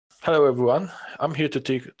Hello, everyone. I'm here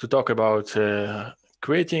to talk about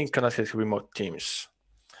creating connected remote teams.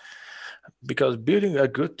 Because building a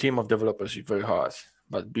good team of developers is very hard,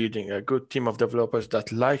 but building a good team of developers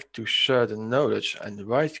that like to share the knowledge and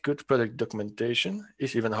write good product documentation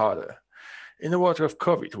is even harder. In the water of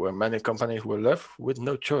COVID, where many companies were left with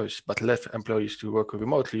no choice but left employees to work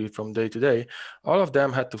remotely from day to day, all of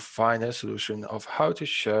them had to find a solution of how to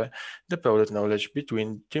share the product knowledge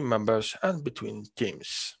between team members and between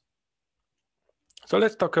teams. So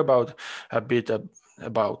let's talk about a bit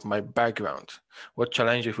about my background, what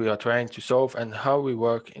challenges we are trying to solve, and how we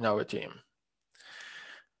work in our team.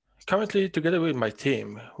 Currently, together with my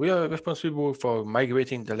team, we are responsible for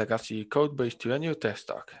migrating the legacy code base to a new tech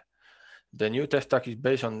stack. The new tech stack is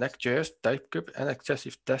based on Next.js, TypeScript, and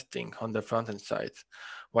excessive testing on the front-end side,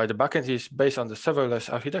 while the backend is based on the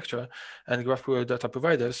serverless architecture and GraphQL data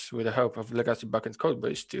providers with the help of legacy backend code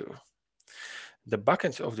base too. The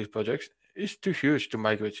backend of this project is too huge to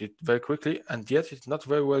migrate it very quickly, and yet it's not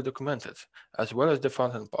very well documented, as well as the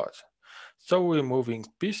front-end part. So we're moving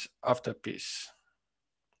piece after piece.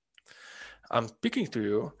 I'm speaking to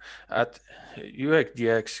you at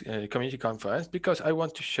UXDX community conference because I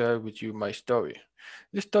want to share with you my story.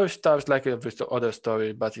 This story starts like every other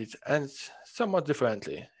story, but it ends somewhat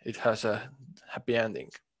differently. It has a happy ending.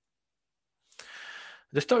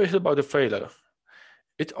 The story is about a failure.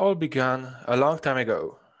 It all began a long time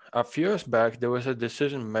ago. A few years back, there was a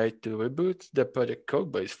decision made to reboot the project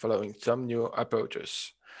codebase following some new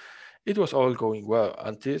approaches. It was all going well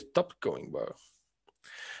until it stopped going well.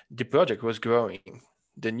 The project was growing.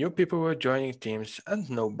 The new people were joining teams and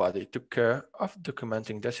nobody took care of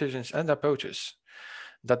documenting decisions and approaches.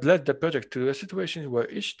 That led the project to a situation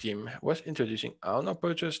where each team was introducing own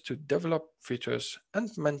approaches to develop features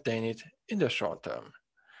and maintain it in the short term.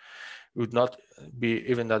 It would not be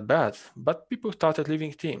even that bad, but people started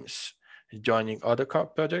leaving teams, joining other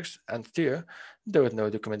projects, and still there was no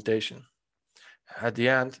documentation. At the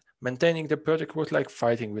end, maintaining the project was like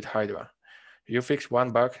fighting with Hydra. You fix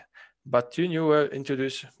one bug, but two new were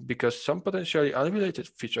introduced because some potentially unrelated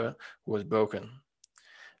feature was broken.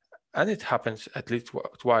 And it happens at least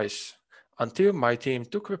twice, until my team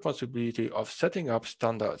took responsibility of setting up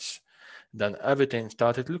standards. Then everything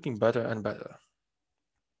started looking better and better.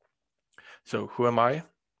 So who am I?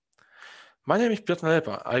 My name is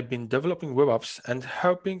Piotr. I've been developing web apps and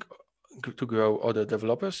helping to grow other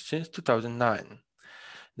developers since 2009.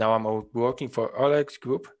 Now I'm working for OLX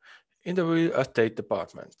Group in the real estate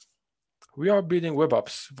department. We are building web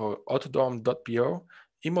apps for autodome.po,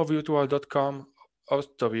 immovirtual.com, or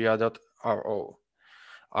storia.ro.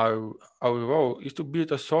 Our role is to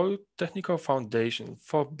build a solid technical foundation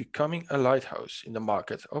for becoming a lighthouse in the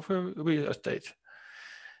market of real estate.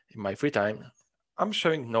 In my free time, I'm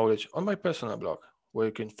sharing knowledge on my personal blog, where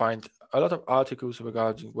you can find a lot of articles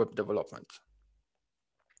regarding web development.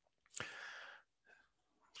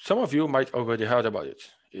 Some of you might already heard about it.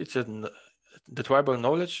 The tribal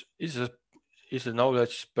knowledge is a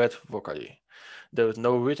knowledge spread vocally. There is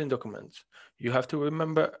no written document. You have to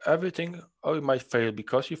remember everything, or you might fail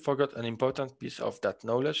because you forgot an important piece of that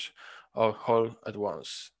knowledge or whole at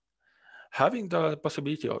once. Having the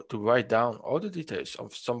possibility to write down all the details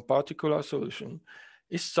of some particular solution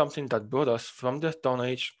is something that brought us from the Stone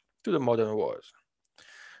Age to the modern world.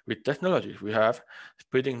 With technology, we have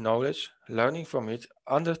spreading knowledge, learning from it,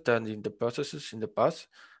 understanding the processes in the past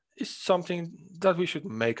is something that we should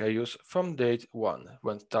make a use from day one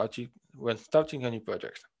when starting a new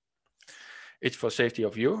project. It's for safety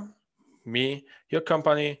of you, me, your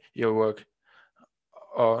company, your work,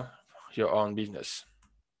 or your own business.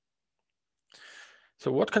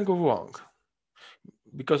 So what can go wrong?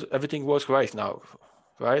 Because everything works right now,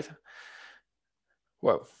 right?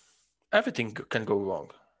 Well, everything can go wrong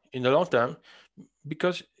in the long term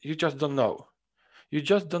because you just don't know. You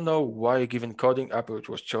just don't know why a given coding approach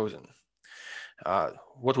was chosen.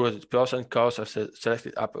 What were the pros and cons of the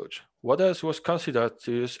selected approach? What else was considered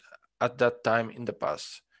to use at that time in the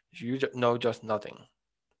past? You know just nothing.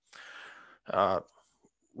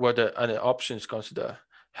 Were there any options considered?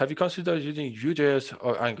 Have you considered using Vue.js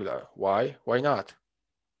or Angular? Why? Why not?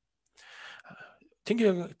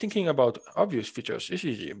 Thinking about obvious features is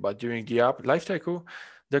easy, but during the app lifecycle,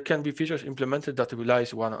 there can be features implemented that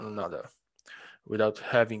relies one on another. Without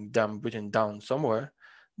having them written down somewhere,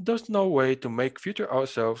 there's no way to make future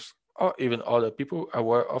ourselves or even other people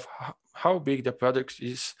aware of how big the product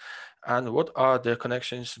is and what are the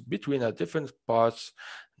connections between the different parts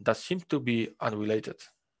that seem to be unrelated.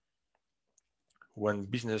 When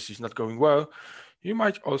business is not going well, you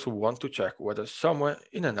might also want to check whether somewhere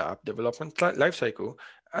in an app development lifecycle,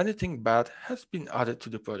 anything bad has been added to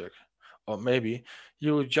the project. Or maybe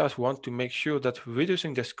you just want to make sure that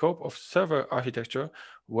reducing the scope of server architecture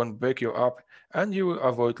won't break you up and you will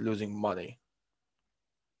avoid losing money.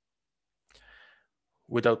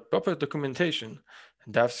 Without proper documentation,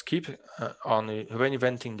 devs keep on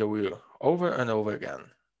reinventing the wheel over and over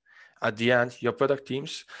again. At the end, your product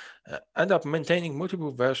teams end up maintaining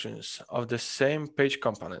multiple versions of the same page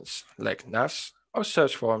components, like navs or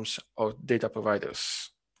search forms or data providers.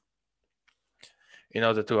 In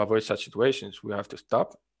order to avoid such situations, we have to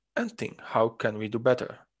stop and think, how can we do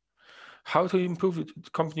better? How to improve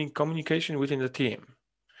company communication within the team?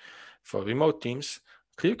 For remote teams,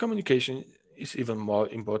 clear communication is even more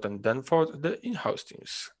important than for the in-house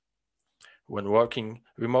teams. When working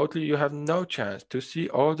remotely, you have no chance to see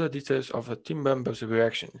all the details of a team member's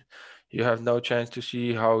reaction. You have no chance to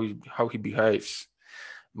see how he behaves.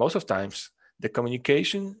 Most of times, the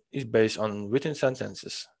communication is based on written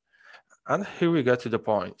sentences. And here we get to the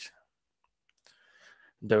point.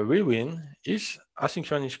 The real win is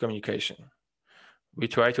asynchronous communication. We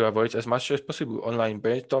try to avoid as much as possible online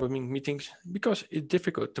brainstorming meetings because it's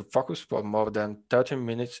difficult to focus for more than 30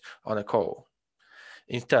 minutes on a call.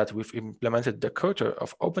 Instead, we've implemented the culture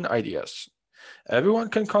of open ideas. Everyone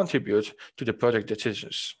can contribute to the project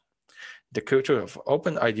decisions. The culture of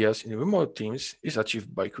open ideas in remote teams is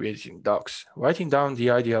achieved by creating docs, writing down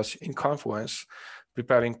the ideas in Confluence,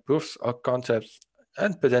 preparing proofs of concepts,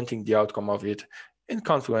 and presenting the outcome of it in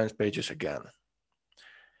Confluence pages again.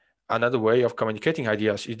 Another way of communicating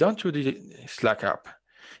ideas is done through the Slack app.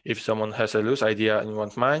 If someone has a loose idea in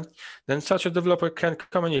one's mind, then such a developer can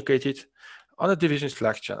communicate it on a division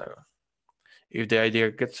Slack channel. If the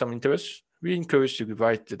idea gets some interest, we encourage to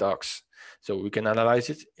write the docs so we can analyze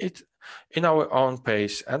it in our own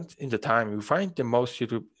pace and in the time we find the most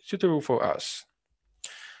suitable for us.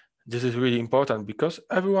 This is really important because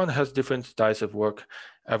everyone has different styles of work.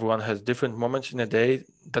 Everyone has different moments in a day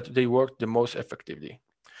that they work the most effectively.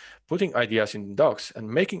 Putting ideas in docs and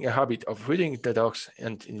making a habit of reading the docs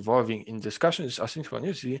and involving in discussions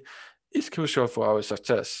asynchronously is crucial for our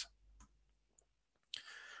success.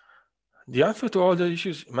 The answer to all the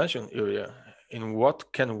issues mentioned earlier in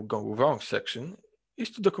what can go wrong section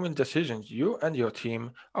is to document decisions you and your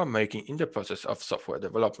team are making in the process of software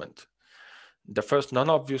development. The first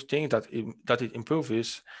non-obvious thing that it improves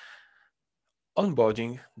is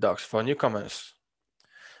onboarding docs for newcomers.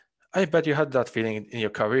 I bet you had that feeling in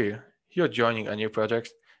your career. You're joining a new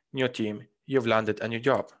project, new team, you've landed a new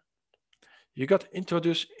job. You got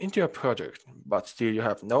introduced into a project, but still you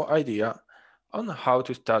have no idea on how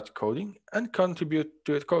to start coding and contribute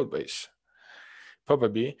to a codebase.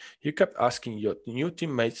 Probably you kept asking your new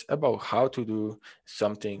teammates about how to do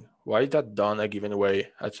something, why is that done a given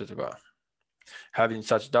way, etc. Having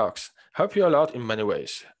such docs help you a lot in many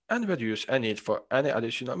ways and reduce any need for any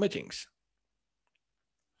additional meetings.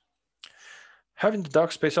 Having the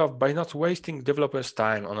docs pays off by not wasting developers'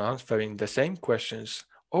 time on answering the same questions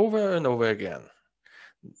over and over again.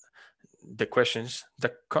 The questions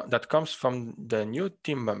that comes from the new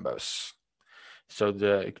team members. So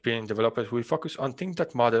the experienced developers will focus on things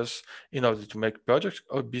that matters in order to make projects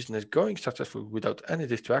or business going successful without any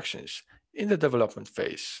distractions in the development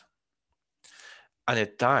phase. And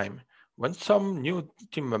at time, when some new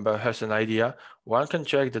team member has an idea, one can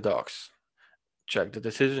check the docs, check the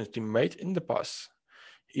decisions team made in the past.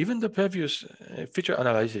 Even the previous feature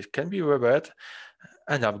analysis can be reread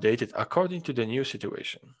and updated according to the new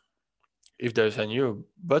situation. If there's a new,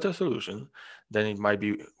 better solution, then it might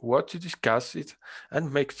be worth to discuss it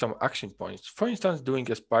and make some action points, for instance, doing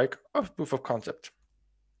a spike of proof of concept.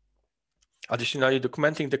 Additionally,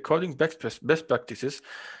 documenting the coding best practices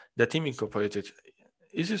the team incorporated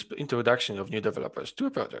is this introduction of new developers to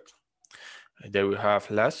a project. They will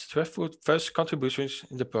have less stressful first contributions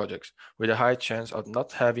in the project, with a high chance of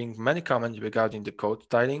not having many comments regarding the code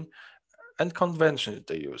styling and conventions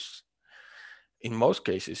they use. In most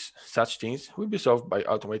cases, such things will be solved by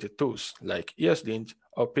automated tools like ESLint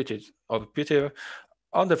or Piotr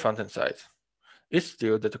on the front-end side. It's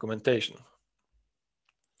still the documentation.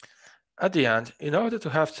 At the end, in order to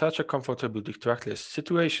have such a comfortable distractless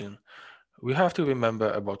situation, we have to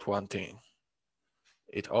remember about one thing.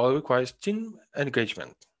 It all requires team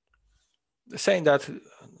engagement. Saying that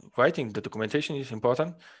writing the documentation is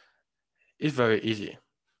important is very easy,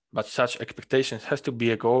 but such expectations has to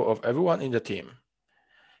be a goal of everyone in the team.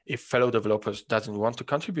 If fellow developers doesn't want to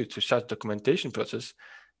contribute to such documentation process,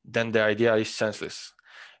 then the idea is senseless.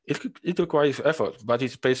 It requires effort, but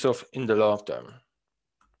it pays off in the long term.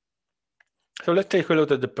 So let's take a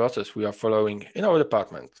look at the process we are following in our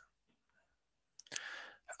department.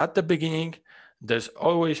 At the beginning, There's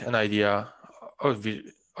always an idea or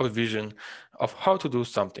vision of how to do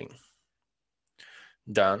something.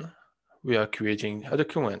 Then we are creating a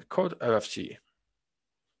document called RFC.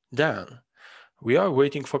 Then we are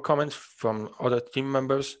waiting for comments from other team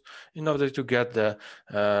members in order to get the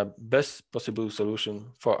best possible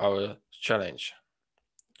solution for our challenge.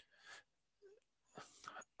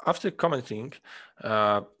 After commenting,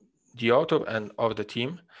 the author and of the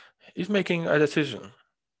team is making a decision.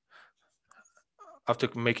 After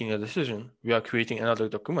making a decision, we are creating another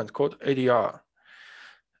document called ADR.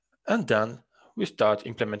 And then we start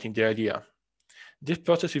implementing the idea. This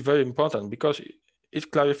process is very important because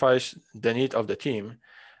it clarifies the need of the team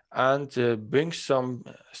and brings some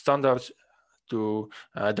standards to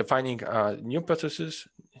defining new processes,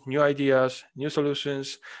 new ideas, new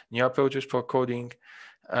solutions, new approaches for coding,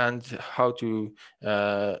 and how to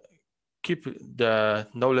keep the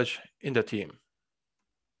knowledge in the team.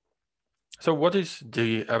 So what is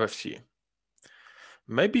the RFC?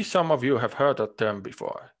 Maybe some of you have heard that term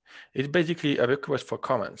before. It's basically a request for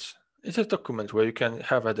comments. It's a document where you can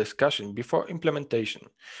have a discussion before implementation.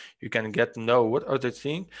 You can get to know what others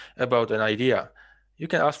think about an idea. You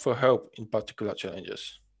can ask for help in particular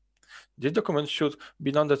challenges. This document should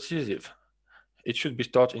be non-decisive. It should be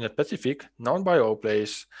stored in a specific, known by all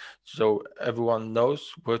place, so everyone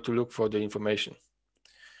knows where to look for the information.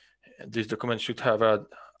 This document should have an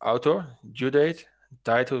author, due date,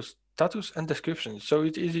 title, status, and description, so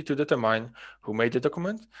it's easy to determine who made the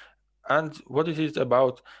document and what it is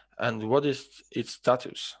about and what is its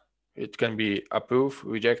status. It can be approved,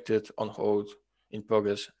 rejected, on hold, in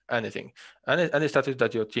progress, anything. Any status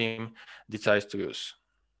that your team decides to use.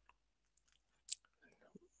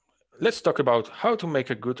 Let's talk about how to make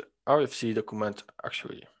a good RFC document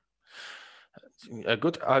actually. A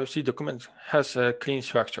good RFC document has a clean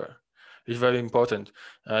structure. It's very important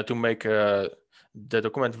to make the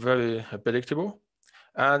document very predictable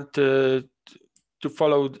and to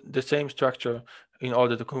follow the same structure in all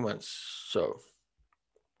the documents. So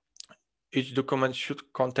each document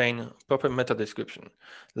should contain proper meta description.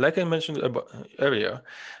 Like I mentioned earlier,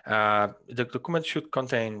 the document should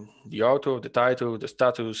contain the author, the title, the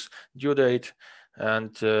status, due date,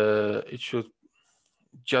 and it should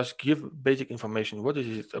just give basic information. What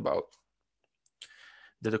is it about?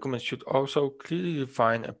 The document should also clearly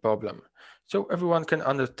define a problem, so everyone can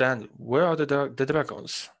understand where are the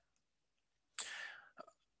dragons.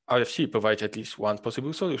 RFC provides at least one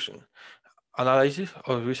possible solution: analysis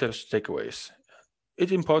or research takeaways.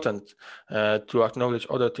 It's important to acknowledge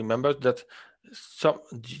other team members that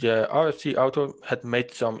the RFC author had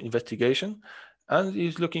made some investigation and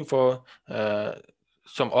is looking for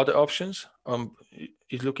some other options,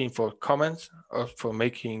 is looking for comments or for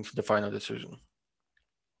making the final decision.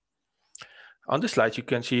 On the slide, you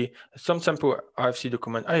can see some sample RFC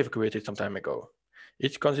document I have created some time ago.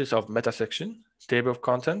 It consists of meta section, table of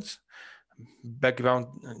contents, background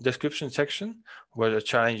description section where the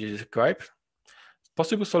challenge is described,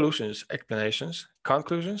 possible solutions, explanations,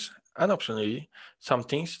 conclusions, and optionally some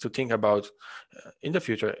things to think about in the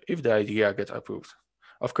future if the idea gets approved.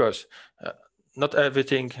 Of course, not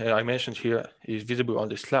everything I mentioned here is visible on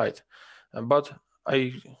this slide, but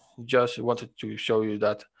I just wanted to show you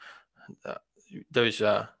that there is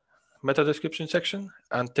a meta description section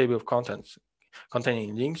and table of contents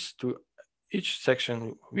containing links to each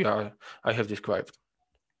section I have described.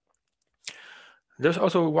 There's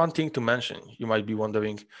also one thing to mention. You might be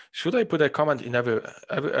wondering, should I put a comment in every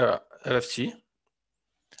RFC?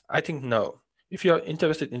 I think no. If you are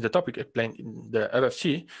interested in the topic explained in the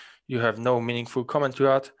RFC, you have no meaningful comment to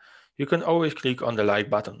add, you can always click on the like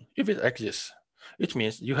button if it exists. It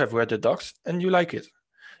means you have read the docs and you like it.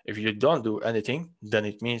 If you don't do anything, then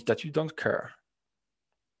it means that you don't care.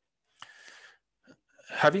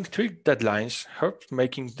 Having strict deadlines helps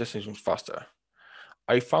making decisions faster.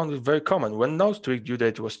 I found it very common when no strict due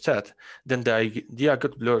date was set, then the idea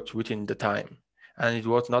got blurred within the time, and it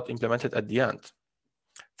was not implemented at the end.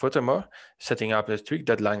 Furthermore, setting up a strict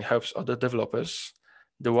deadline helps other developers,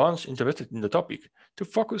 the ones interested in the topic, to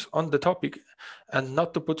focus on the topic and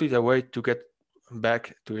not to put it away to get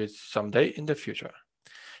back to it someday in the future.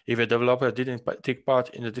 If a developer didn't take part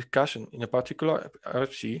in the discussion in a particular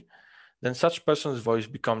RFC, then such person's voice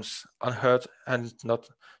becomes unheard and not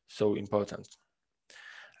so important.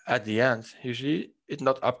 At the end, usually it's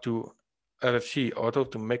not up to RFC author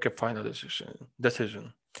to make a final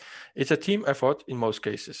decision. It's a team effort in most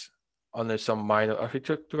cases. Only some minor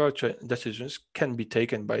architectural decisions can be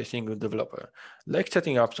taken by a single developer, like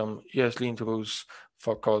setting up some ESLint rules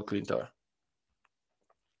for code cleaner.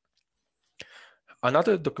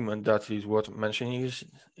 Another document that is worth mentioning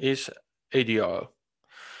is ADR,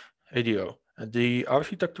 the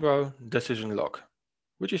Architectural Decision Log,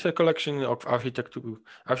 which is a collection of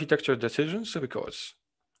architecture decisions records.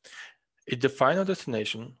 It's the final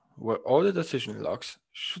destination where all the decision logs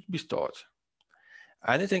should be stored.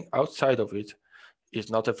 Anything outside of it is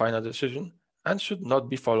not a final decision and should not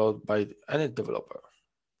be followed by any developer.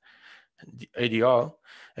 The ADR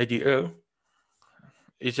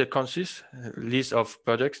is a concise list of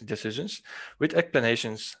project decisions with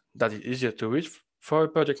explanations that is easier to read for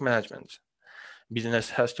project management.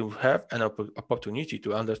 Business has to have an opportunity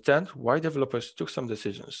to understand why developers took some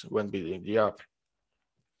decisions when building the app.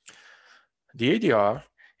 The ADR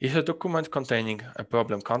is a document containing a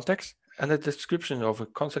problem context and a description of the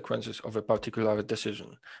consequences of a particular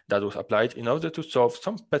decision that was applied in order to solve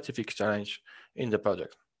some specific challenge in the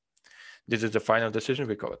project. This is the final decision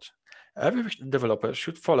record. Every developer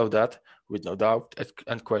should follow that with no doubt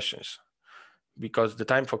and questions, because the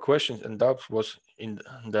time for questions and doubts was in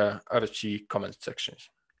the RFC comment sections.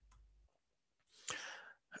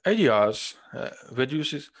 ADRs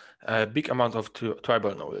reduces a big amount of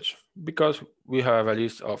tribal knowledge because we have a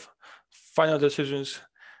list of final decisions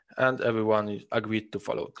and everyone is agreed to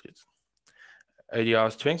follow it.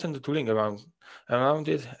 ADR strengthens the tooling around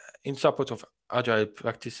it in support of agile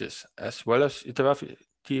practices as well as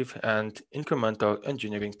iterative and incremental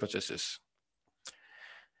engineering processes.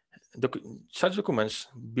 Such documents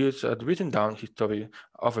build a written down history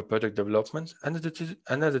of a project development and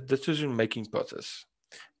the decision-making process.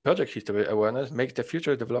 Project history awareness makes the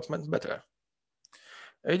future development better.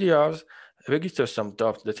 ADRs register some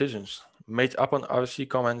draft decisions made upon RC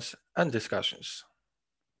comments and discussions.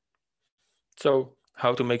 So,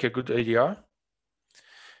 how to make a good ADR?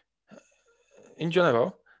 In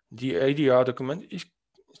general, the ADR document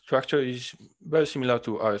structure is very similar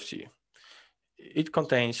to RFC. It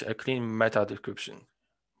contains a clean meta description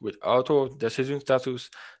with author, decision status,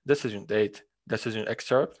 decision date, decision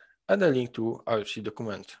excerpt, and a link to RFC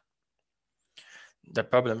document. The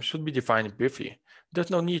problem should be defined briefly. There's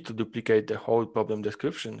no need to duplicate the whole problem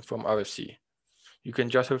description from RFC. You can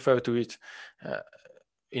just refer to it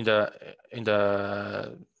in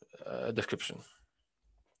the description.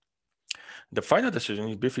 The final decision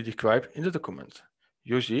is briefly described in the document.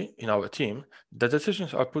 Usually, in our team, the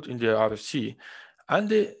decisions are put in the RFC,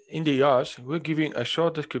 and in the ERs, we're giving a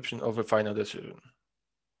short description of the final decision.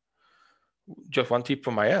 Just one tip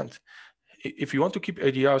from my end. If you want to keep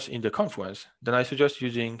ADRs in the Confluence, then I suggest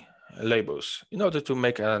using labels in order to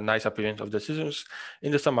make a nice appearance of decisions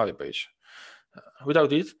in the summary page.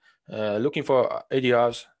 Without it, looking for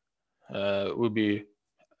ADRs will be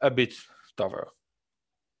a bit tougher.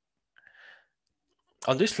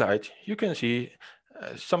 On this slide, you can see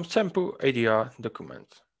some sample ADR document.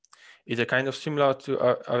 It's a kind of similar to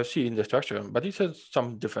RFC in the structure, but it has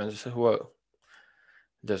some differences as well.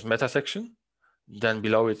 There's meta section, then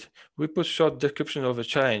below it, we put short description of the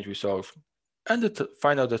challenge we solve and the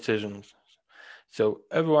final decision. So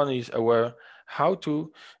everyone is aware how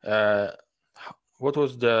to, what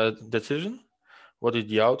was the decision, what is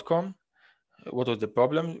the outcome, what was the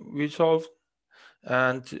problem we solved,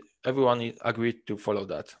 and everyone is agreed to follow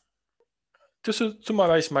that. To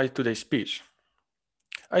summarize my today's speech,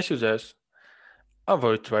 I suggest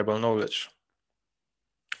avoid tribal knowledge,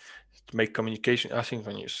 to make communication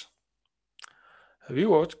asynchronous.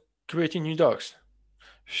 Reward creating new docs.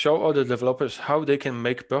 Show other developers how they can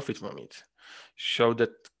make profit from it. Show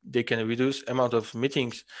that they can reduce amount of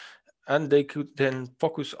meetings and they could then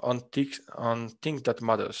focus on things that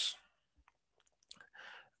matters.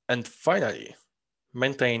 And finally,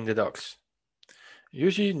 maintain the docs.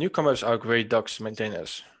 Usually newcomers are great docs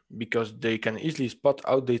maintainers because they can easily spot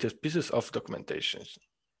outdated pieces of documentation.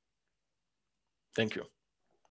 Thank you.